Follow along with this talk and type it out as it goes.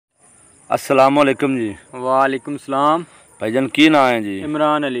अस्सलाम वालेकुम जी। वालेकुम सलाम। भाईजान की नाम है जी?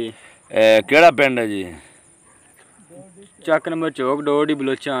 इमरान अली। केड़ा पिंड है जी? चक नंबर चौक डोडी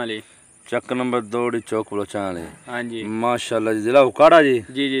बलोचा वाली। चक नंबर 2 चौक बलोचा वाले। हाँ जी माशाल्लाह जी। जिला उकाड़ा जी?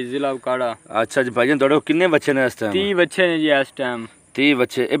 जी जिला उकाड़ा। अच्छा जी भाईजान थोड़े किन्ने बच्चे ने इस टाइम? 30 बच्चे ने जी इस टाइम। 30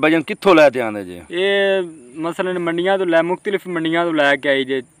 बच्चे। ये भाईजान कित्थों लैते आंदे जी? ये मसलन मंडियां तो लै मुख्तलिफ मंडियां तो लैके आई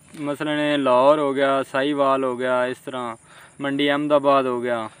जे, मसलन लाहौर हो गया, साहिवाल हो गया, इस तरह मंडी अहमदाबाद हो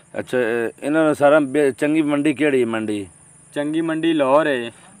गया। अच्छा इन्होंने सारा चंगी मंडी केड़ी मंडी? चंगी मंडी लाहौर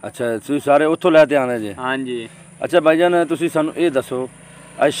है। अच्छा तुसीं सारे उत्थों लैते आंदे जी? हाँ जी। अच्छा भाईजान तुसीं सानू ये दसो,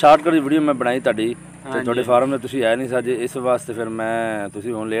 अज शार्टकट वीडियो मैं बनाई तुहाडी ते तुहाडे फार्म ते तुसीं आए नहीं सर जी, इस वास्ते फिर मैं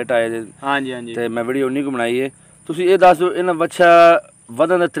तुसीं हुण लेट आए जे। हाँ जी हाँ जी। ते मैं वीडियो उन्हीं को बनाई है। तुसीं ये दस दो इन्हां बच्चा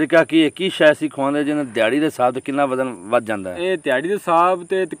ਵਧਣ ਦਾ ਤਰੀਕਾ ਕੀ ਹੈ, ਕੀ ਸ਼ੈ ਸੀ ਖਵਾਉਂਦੇ ਜਿਹਨਾਂ ਦਿਹਾੜੀ ਦੇ ਹਿਸਾਬ ਤੇ ਕਿੰਨਾ ਵਜ਼ਨ ਵੱਧ ਜਾਂਦਾ ਹੈ? ਇਹ ਦਿਹਾੜੀ ਦੇ ਹਿਸਾਬ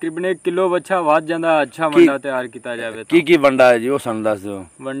ਤੇ ਤਕਰੀਬਨ 1 ਕਿਲੋ ਵੱਛਾ ਵੱਧ ਜਾਂਦਾ। ਅੱਛਾ ਵੰਡਾ ਤਿਆਰ ਕੀਤਾ ਜਾਵੇ ਤਾਂ ਕੀ ਵੰਡਾ ਹੈ ਜੀ ਉਹ ਸਾਨੂੰ ਦੱਸ ਦਿਓ।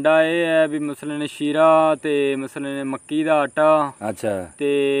 ਵੰਡਾ ਇਹ ਹੈ ਵੀ ਮਸਲਨ ਸ਼ੀਰਾ ਤੇ ਮਸਲਨ ਮੱਕੀ ਦਾ ਆਟਾ, ਅੱਛਾ,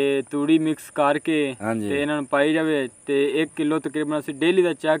 ਤੇ ਤੂੜੀ ਮਿਕਸ ਕਰਕੇ ਤੇ ਇਹਨਾਂ ਨੂੰ ਪਾਈ ਜਾਵੇ ਤੇ 1 ਕਿਲੋ ਤਕਰੀਬਨ ਅਸੀਂ ਡੇਲੀ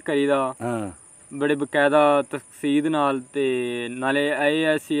ਦਾ ਚੈੱਕ ਕਰੀਦਾ। ਹਾਂ ਬੜੇ ਬਕਾਇਦਾ ਤਕਸੀਦ ਨਾਲ ਤੇ ਨਾਲੇ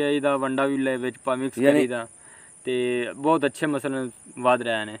ASCI ਦਾ ਵੰਡਾ ਵੀ ਲੈ ਵਿੱਚ ਪਾ ਮਿਕਸ ਕਰੀਦਾ ਤੇ ਬਹੁਤ ਅੱਛੇ ਮਸਲਨ ਵਧ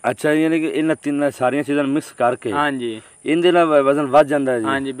ਰਹੇ ਨੇ। ਅੱਛਾ ਯਾਨੀ ਕਿ ਇਹਨਾਂ ਤਿੰਨ ਸਾਰੀਆਂ ਚੀਜ਼ਾਂ ਮਿਕਸ ਕਰਕੇ ਹਾਂਜੀ ਇਹਦੇ ਨਾਲ ਵਜ਼ਨ ਵੱਧ ਜਾਂਦਾ ਹੈ ਜੀ?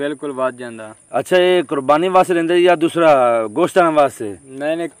 ਹਾਂਜੀ ਬਿਲਕੁਲ ਵੱਧ ਜਾਂਦਾ। ਅੱਛਾ ਇਹ ਕੁਰਬਾਨੀ ਵਾਸਤੇ ਲੈਂਦੇ ਜਾਂ ਦੂਸਰਾ ਗੋਸ਼ਤਾਂ ਵਾਸਤੇ?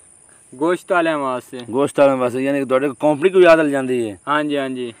 ਨਹੀਂ ਗੋਸ਼ਤ ਵਾਲਿਆਂ ਵਾਸਤੇ। ਗੋਸ਼ਤ ਵਾਲਿਆਂ ਵਾਸਤੇ ਯਾਨੀ ਕਿ ਤੁਹਾਡੇ ਕੰਪਨੀ ਕੋਈ ਯਾਦ ਮਿਲ ਜਾਂਦੀ ਹੈ? ਹਾਂਜੀ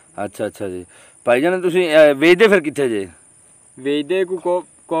ਹਾਂਜੀ। ਅੱਛਾ ਅੱਛਾ ਜੀ। ਭਾਈ ਜਾਨ ਤੁਸੀਂ ਵੇਚਦੇ ਫਿਰ ਕਿੱਥੇ ਜੇ? ਵੇਚਦੇ ਕੋਈ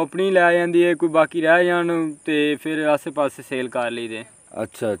ਕੰਪਨੀ ਲੈ ਜਾਂਦੀ ਹੈ, ਕੋਈ ਬਾਕੀ ਰਹਿ ਜਾਣ ਤੇ ਫਿਰ ਆਸੇ ਪਾਸੇ ਸੇਲ ਕਰ ਲਈਦੇ।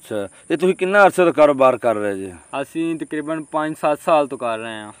 ਅੱਛਾ ਅੱਛਾ ਇਹ ਤੁਸੀਂ ਕਿੰਨਾ ਅਰਸੇ ਦਾ ਕਾਰੋਬਾਰ ਕਰ ਰਹੇ ਜੀ? ਅਸੀਂ ਤਕਰੀਬਨ 5-7 ਸਾਲ ਤੋਂ ਕਰ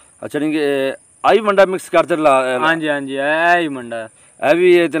ਰਹੇ ਹਾਂ। ਅੱਛਾ ਨਹੀਂ ਕਿ ਆਈ ਮੰਡਾ ਮਿਕਸ ਕਰਦੇ ਲਾ? ਹਾਂਜੀ ਹਾਂਜੀ ਇਹ ਹੀ ਮੰਡਾ। ਇਹ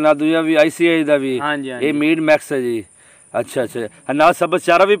ਵੀ ਹੈ ਤੇ ਨਾਲ ਦੂਜਾ ਵੀ ICI ਦਾ ਵੀ? ਹਾਂਜੀ ਇਹ ਮੀਟ ਮੈਕਸ ਹੈ ਜੀ? ਅੱਛਾ ਅੱਛਾ ਨਾਲ ਸਬਜ਼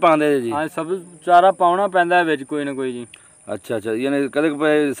ਚਾਰਾ ਵੀ ਪਾਉਂਦੇ ਜੀ? ਹਾਂ ਸਬਜ਼ ਚਾਰਾ ਪਾਉਣਾ ਪੈਂਦਾ ਵਿੱਚ ਕੋਈ ਨਾ ਕੋਈ ਜੀ। ਅੱਛਾ ਅੱਛਾ ਯਾਨੀ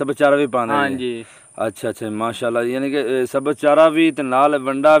ਕਦੇ ਸਬਜ਼ ਚਾਰਾ ਵੀ ਪਾਉਂਦੇ? ਹਾਂਜੀ। ਅੱਛਾ ਅੱਛਾ ਮਾਸ਼ਾਅੱਲਾ ਯਾਨੀ ਕਿ ਸਬਜ਼ ਚਾਰਾ ਵੀ ਤੇ ਨਾਲ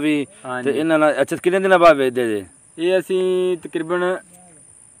ਵੰਡਾ ਵੀ ਤੇ ਇਹਨਾਂ ਨਾਲ। ਅੱਛਾ ਕਿੰਨੇ ਦਿਨਾਂ ਬਾਅਦ ਵੇਚਦੇ ਜੇ? ਇਹ ਅਸੀਂ ਤਕਰੀਬਨ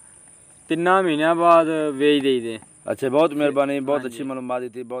 3 ਮਹੀਨਿਆਂ ਬਾਅਦ ਵੇਚ ਦੇਈਦੇ। अच्छा बहुत मेहरबानी, बहुत अच्छी मालूमात दी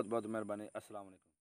थी, बहुत बहुत मेहरबानी। अस्सलाम वालेकुम।